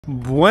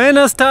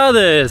Buenas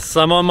tardes.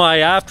 I'm on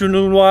my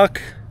afternoon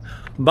walk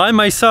by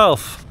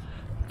myself,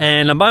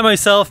 and I'm by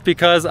myself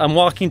because I'm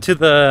walking to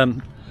the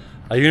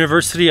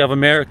University of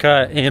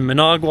America in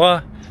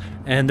Managua,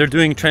 and they're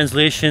doing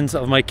translations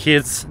of my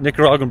kids'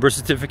 Nicaraguan birth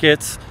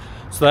certificates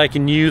so that I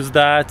can use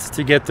that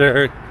to get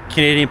their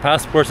Canadian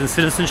passports and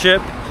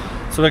citizenship.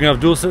 So they're gonna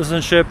have dual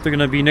citizenship. They're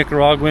gonna be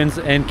Nicaraguans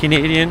and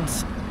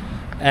Canadians,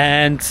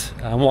 and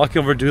I'm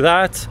walking over to do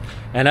that.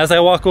 And as I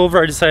walk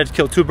over, I decided to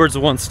kill two birds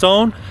with one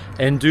stone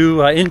and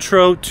do an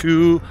intro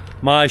to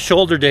my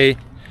shoulder day.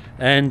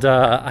 And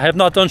I have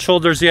not done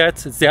shoulders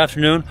yet. It's the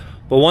afternoon,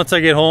 but once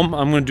I get home,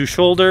 I'm gonna do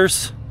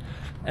shoulders,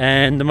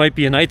 and there might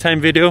be a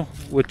nighttime video,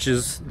 which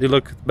is, they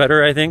look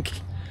better, I think.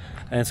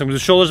 And so I'm gonna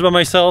do shoulders by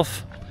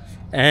myself,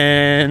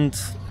 and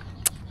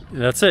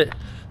that's it.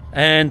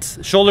 And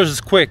shoulders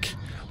is quick.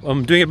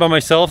 I'm doing it by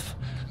myself.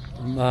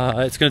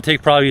 It's gonna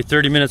take probably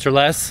 30 minutes or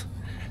less.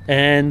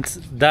 And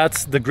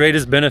that's the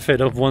greatest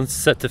benefit of one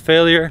set to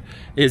failure,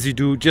 is you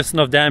do just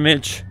enough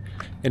damage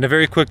in a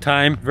very quick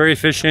time, very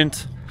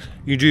efficient.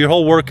 You do your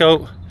whole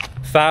workout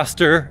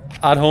faster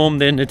at home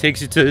than it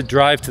takes you to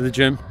drive to the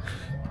gym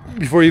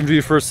before you even do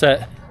your first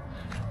set.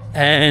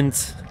 And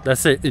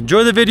that's it.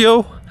 Enjoy the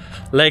video,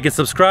 like and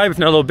subscribe if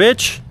you're not a little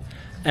bitch,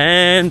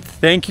 and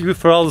thank you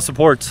for all the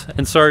support,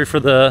 and sorry for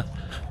the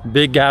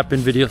big gap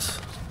in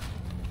videos.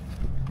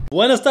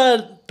 Buenas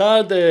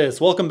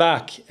tardes, welcome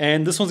back.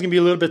 And this one's gonna be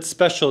a little bit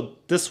special.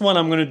 This one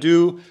I'm gonna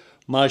do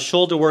my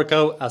shoulder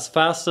workout as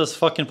fast as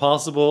fucking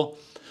possible.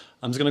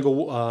 I'm just gonna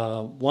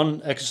go one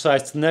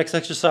exercise to the next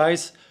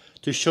exercise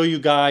to show you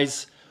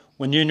guys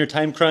when you're in your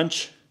time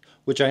crunch,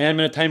 which I am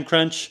in a time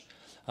crunch.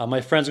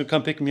 My friend's gonna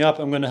come pick me up.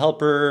 I'm gonna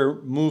help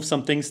her move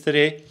some things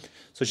today.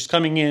 So she's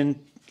coming in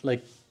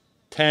like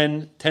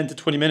 10 to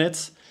 20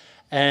 minutes.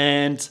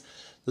 And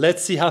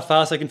let's see how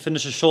fast I can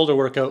finish a shoulder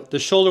workout. The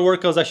shoulder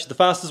workout is actually the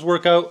fastest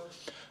workout.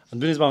 I'm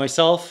doing this by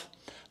myself.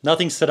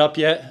 Nothing's set up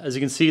yet. As you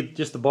can see,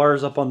 just the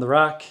bars up on the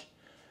rack,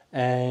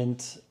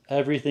 and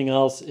everything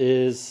else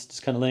is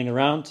just kind of laying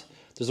around.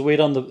 There's a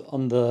weight on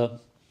the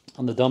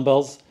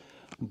dumbbells,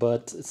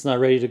 but it's not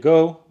ready to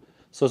go.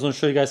 So I just want to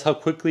show you guys how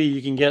quickly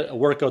you can get a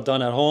workout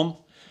done at home.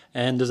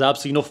 And there's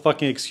absolutely no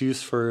fucking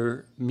excuse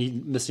for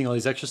me missing all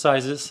these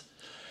exercises.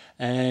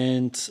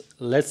 And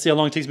let's see how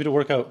long it takes me to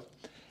work out.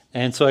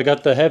 And so I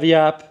got the heavy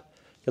app.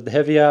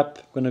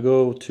 I'm gonna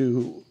go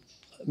to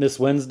Miss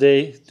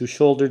Wednesday, do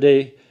shoulder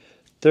day.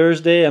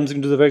 Thursday, I'm just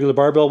gonna do the regular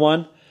barbell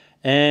one.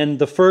 And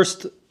the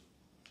first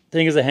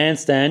thing is a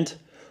handstand,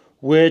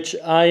 which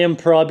I am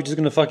probably just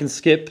gonna fucking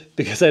skip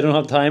because I don't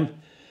have time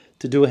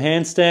to do a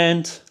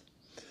handstand.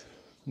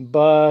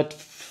 But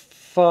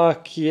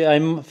fuck yeah,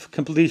 I'm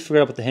completely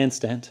forgot about the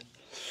handstand.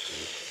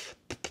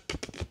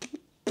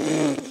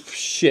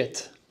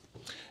 Shit.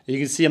 You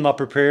can see I'm not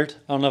prepared.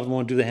 I don't know if I'm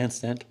gonna do the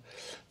handstand.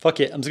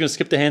 Fuck it, I'm just gonna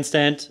skip the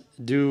handstand,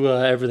 do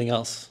everything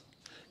else,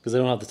 because I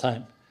don't have the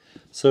time.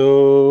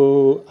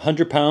 So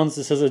 100 pounds,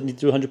 it says I need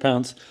to do 100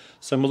 pounds.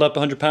 So I'm gonna up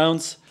 100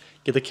 pounds,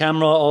 get the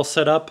camera all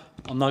set up.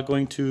 I'm not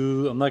gonna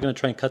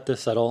try and cut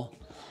this at all.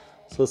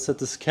 So let's set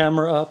this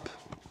camera up.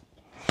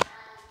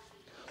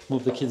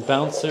 Move the kid's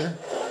bouncer.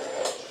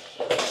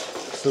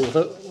 So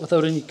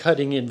without any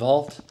cutting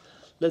involved,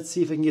 let's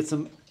see if I can get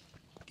some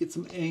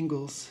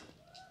angles.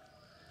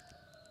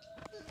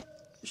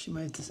 She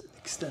might just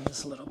extend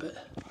this a little bit.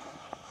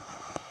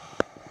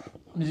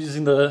 I'm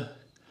using the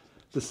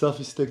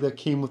selfie stick that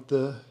came with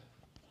the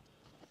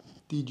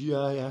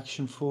DJI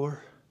Action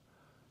 4,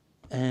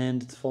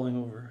 and it's falling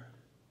over.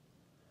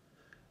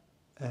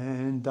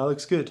 And that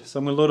looks good. So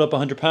I'm gonna load up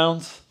 100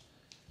 pounds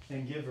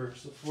and give her,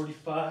 so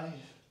 45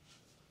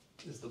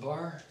 is the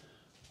bar.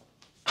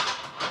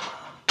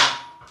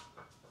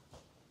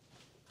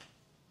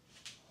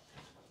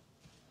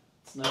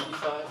 It's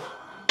 95.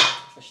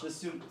 Actually,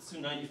 let's do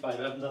 95.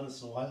 I haven't done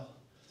this in a while.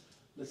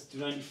 Let's do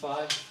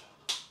 95.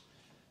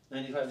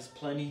 95 is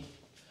plenty.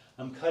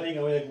 I'm cutting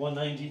away like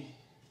 190.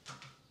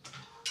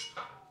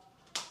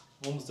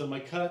 Almost done my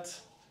cut.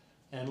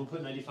 And we'll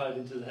put 95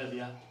 into the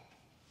heavy app.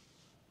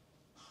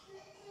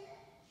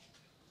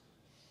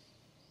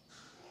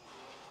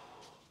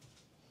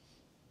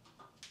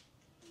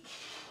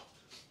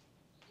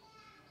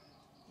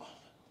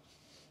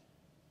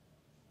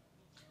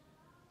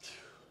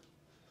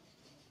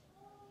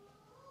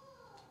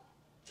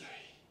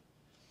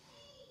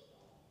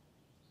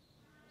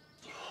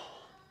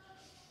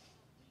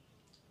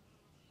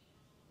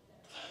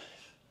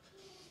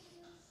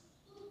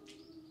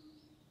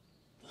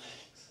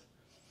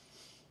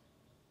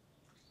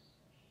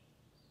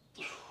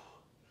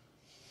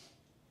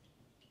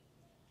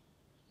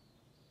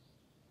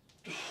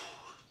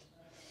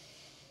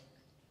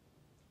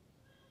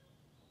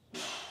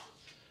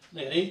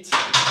 At 8,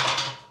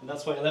 and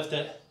that's why I left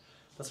it.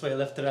 That's why I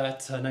left it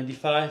at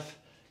 95.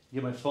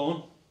 Get my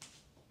phone.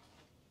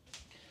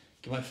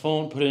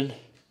 Put in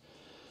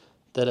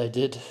that I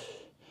did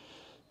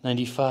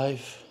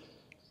 95.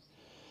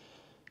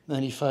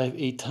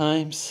 8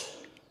 times.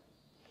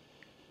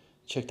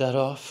 Check that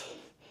off.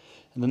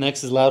 And the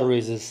next is lateral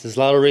raises. There's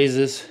lateral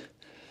raises.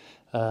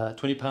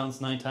 20 pounds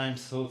 9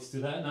 times. So let's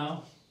do that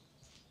now.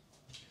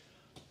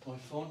 Put my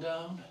phone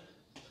down.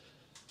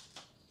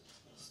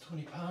 It's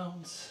 20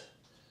 pounds.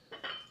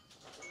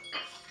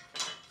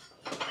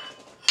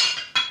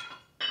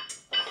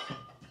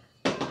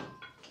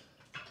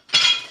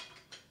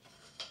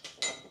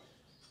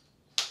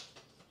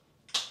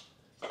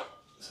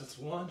 So that's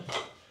one.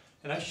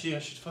 And actually I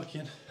should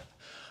fucking,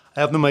 I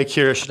have the mic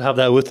here, I should have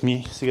that with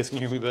me so you guys can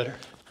hear me better.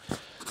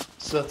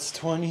 So that's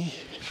 20.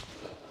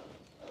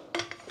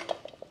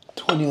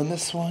 20 on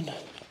this one.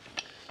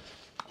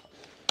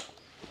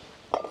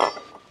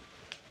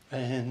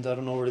 And I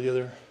don't know where the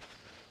other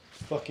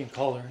fucking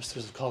collar is.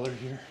 There's a collar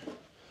here.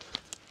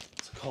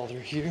 There's a collar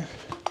here.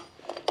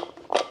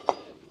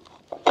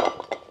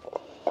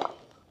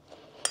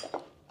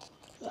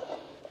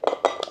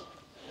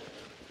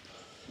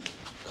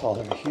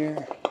 Collar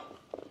here.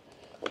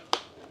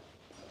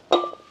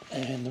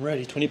 And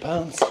ready, 20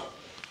 pounds. Let's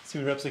see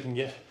what reps I can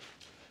get.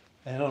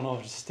 And I don't know,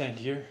 just stand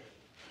here.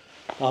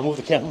 I'll move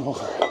the camera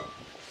over.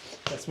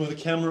 Let's move the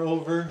camera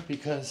over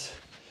because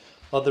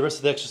all the rest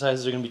of the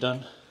exercises are gonna be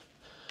done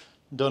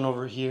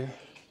over here.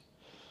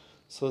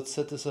 So let's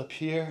set this up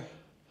here.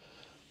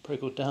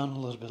 Probably go down a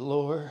little bit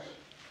lower.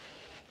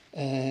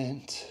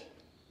 And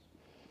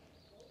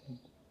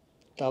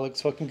that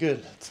looks fucking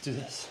good. Let's do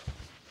this.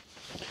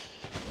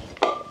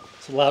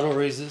 So lateral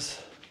raises.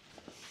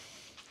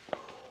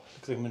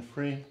 Looks like I'm in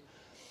free.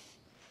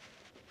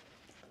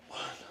 1,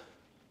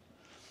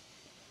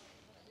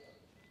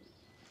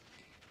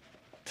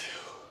 2,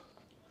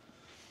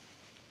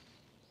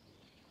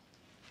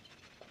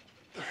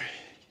 3,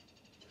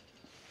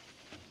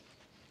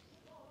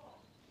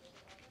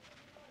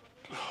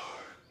 4,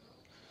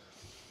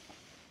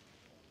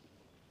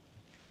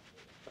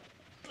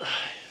 5,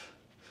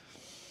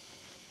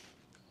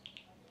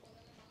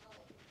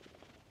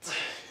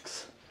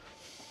 6.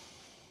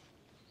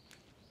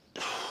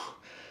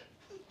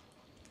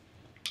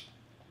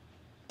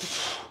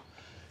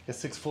 Get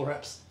 6 full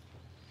reps.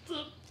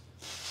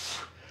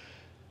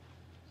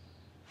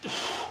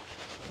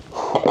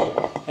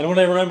 And when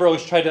I remember, I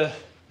always try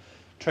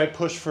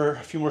push for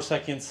a few more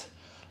seconds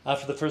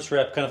after the first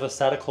rep, kind of a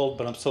static hold,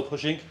 but I'm still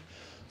pushing.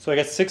 So I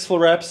got 6 full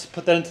reps,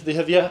 put that into the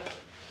heavy app.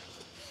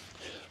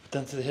 Put that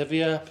into the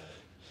heavy app.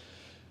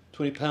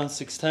 20 pounds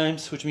 6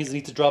 times, which means I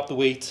need to drop the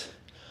weight.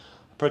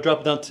 I'll probably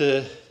drop it down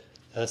to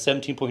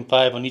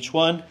 17.5 on each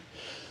one.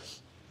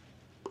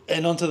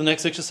 And on to the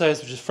next exercise,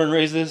 which is front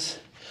raises.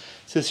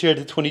 It says here I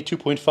did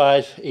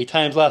 22.5 8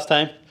 times last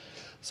time.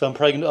 So I'm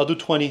probably I'll do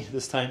 20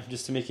 this time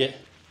just to make it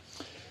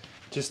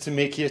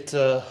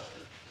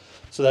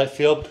so that I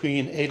fail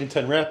between 8 and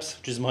 10 reps,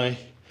 which is my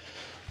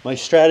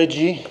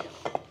strategy,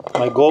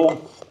 my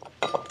goal.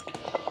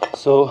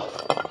 So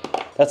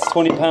that's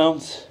 20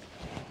 pounds.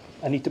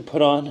 I need to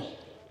put on,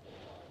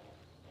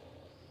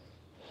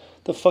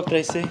 the fuck did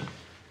I say?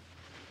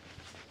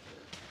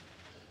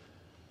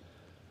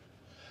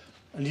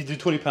 I need to do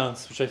 20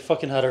 pounds, which I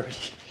fucking had already,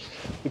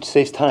 which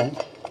saves time.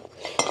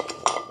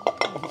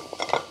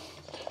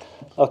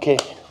 Okay,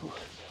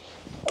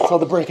 that's all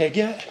the break I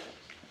get.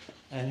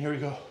 And here we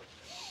go.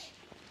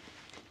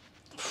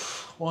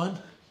 1,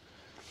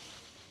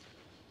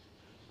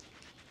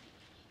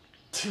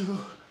 2,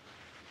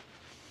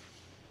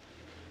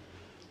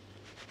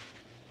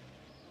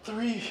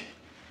 3,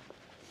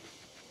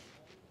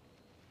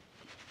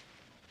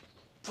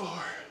 4,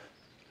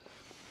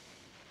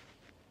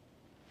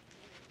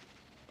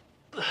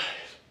 5,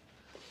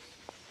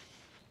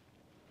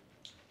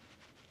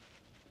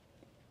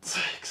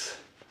 6,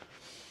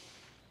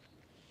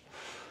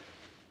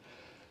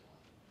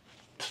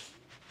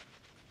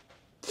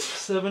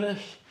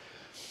 7-ish.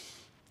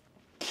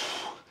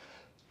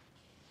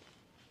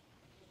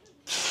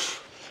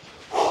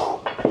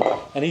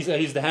 And I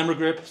use the hammer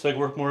grip so I can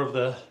work more of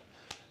the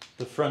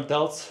front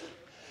delts.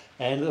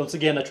 And once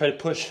again, I try to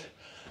push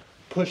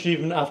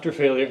even after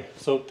failure.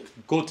 So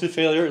go to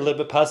failure, a little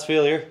bit past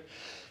failure,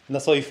 and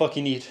that's all you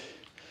fucking need.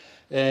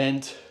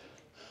 And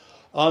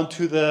on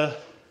to the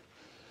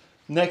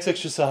next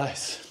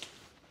exercise.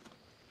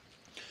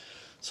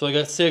 So I'm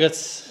gonna say I got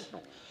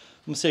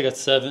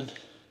 7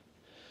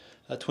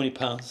 at 20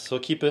 pounds. So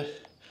keep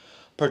it,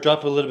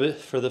 drop it a little bit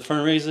for the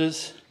front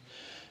raises.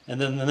 And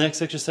then the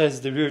next exercise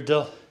is the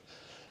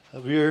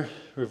rear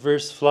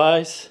reverse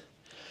flies.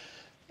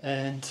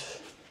 And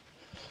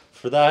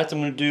for that, I'm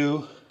gonna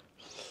do,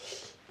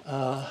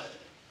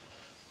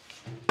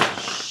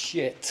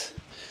 shit.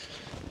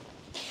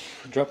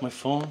 Drop my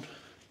phone.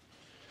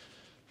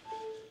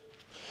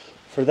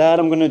 For that,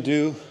 I'm gonna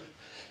do,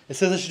 it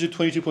says I should do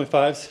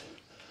 22.5s,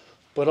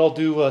 but I'll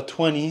do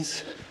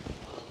 20s.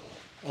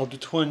 I'll do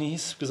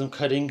 20s because I'm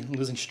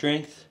losing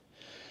strength.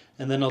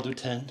 And then I'll do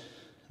 10, and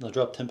I'll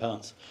drop 10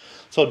 pounds.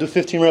 So I'll do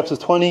 15 reps with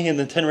 20 and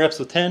then 10 reps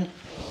with 10.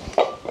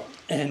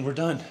 And we're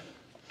done.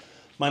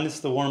 Minus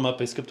the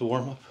warm-up, I skipped the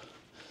warm-up.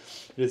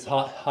 It is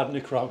hot in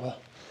Nicaragua.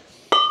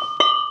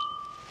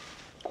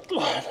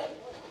 1,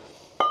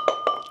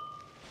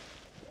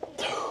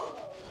 2,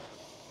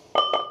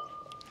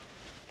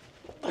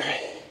 3,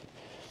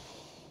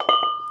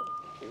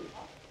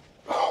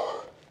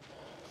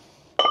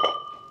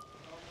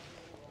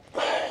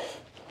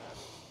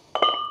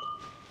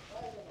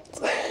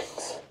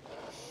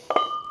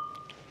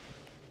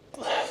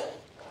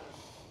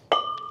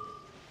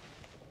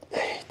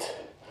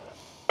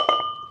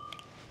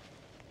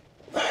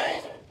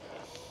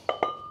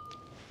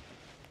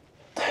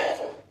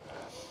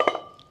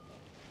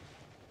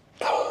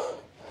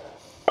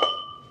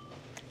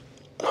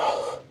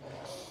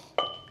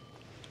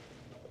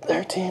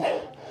 13,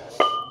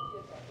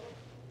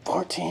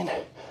 14,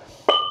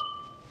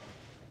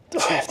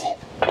 15.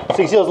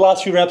 So you see those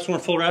last few reps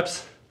weren't full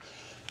reps,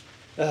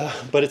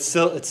 but it's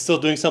still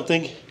doing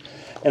something.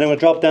 And I'm gonna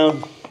drop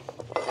down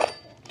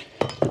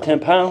to 10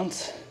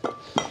 pounds.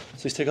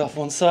 So just take off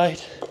one side.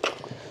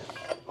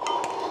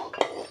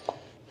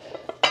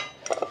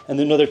 And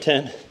then another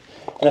 10.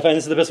 And I find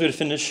this is the best way to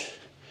finish.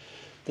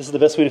 This is the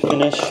best way to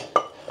finish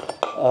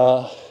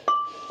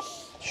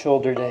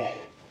shoulder day.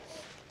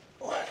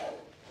 1,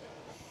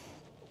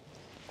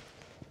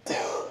 2,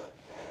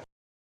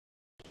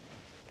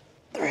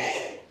 3,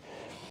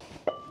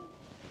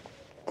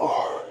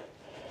 4,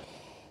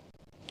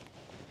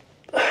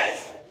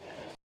 5,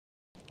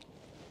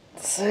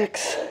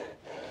 6,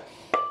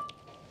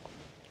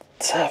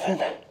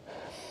 7,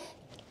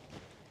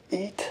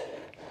 8,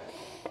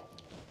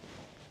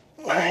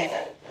 9,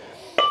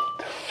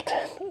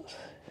 10.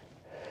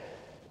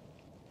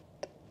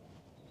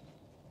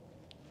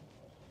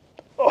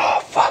 Oh,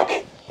 fuck.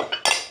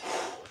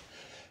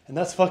 And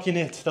that's fucking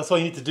it. That's all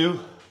you need to do.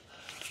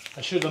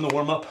 I should have done the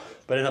warm-up,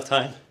 but I didn't have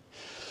time.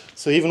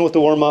 So even with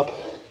the warm-up,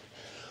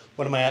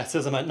 what am I at? It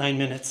says I'm at 9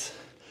 minutes.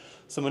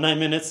 So I'm at 9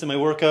 minutes in my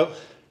workout,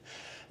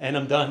 and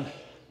I'm done.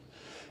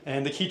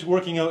 And the key to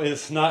working out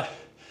is not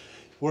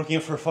working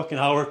out for a fucking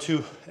hour or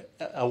two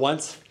at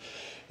once.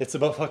 It's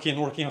about fucking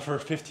working out for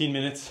 15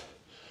 minutes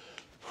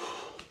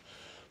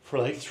for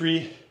like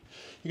 3.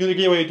 You're gonna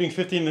get away with doing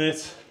 15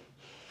 minutes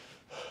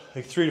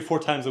like 3 to 4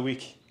 times a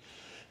week,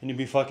 and you'll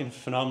be fucking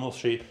phenomenal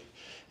shape.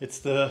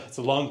 It's a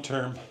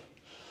long-term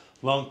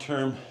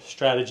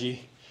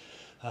strategy.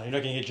 You're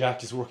not gonna get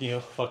jacked just working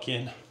out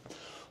fucking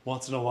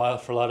once in a while.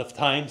 For a lot of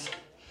times,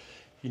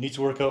 you need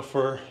to work out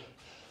for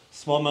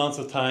small amounts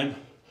of time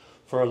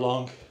for a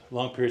long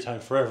period of time,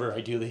 forever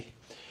ideally.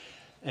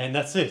 And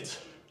that's it.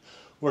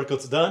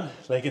 Workout's done.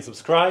 Like and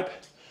subscribe,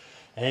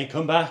 and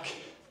come back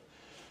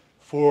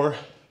for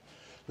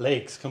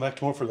legs. Come back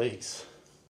tomorrow for legs.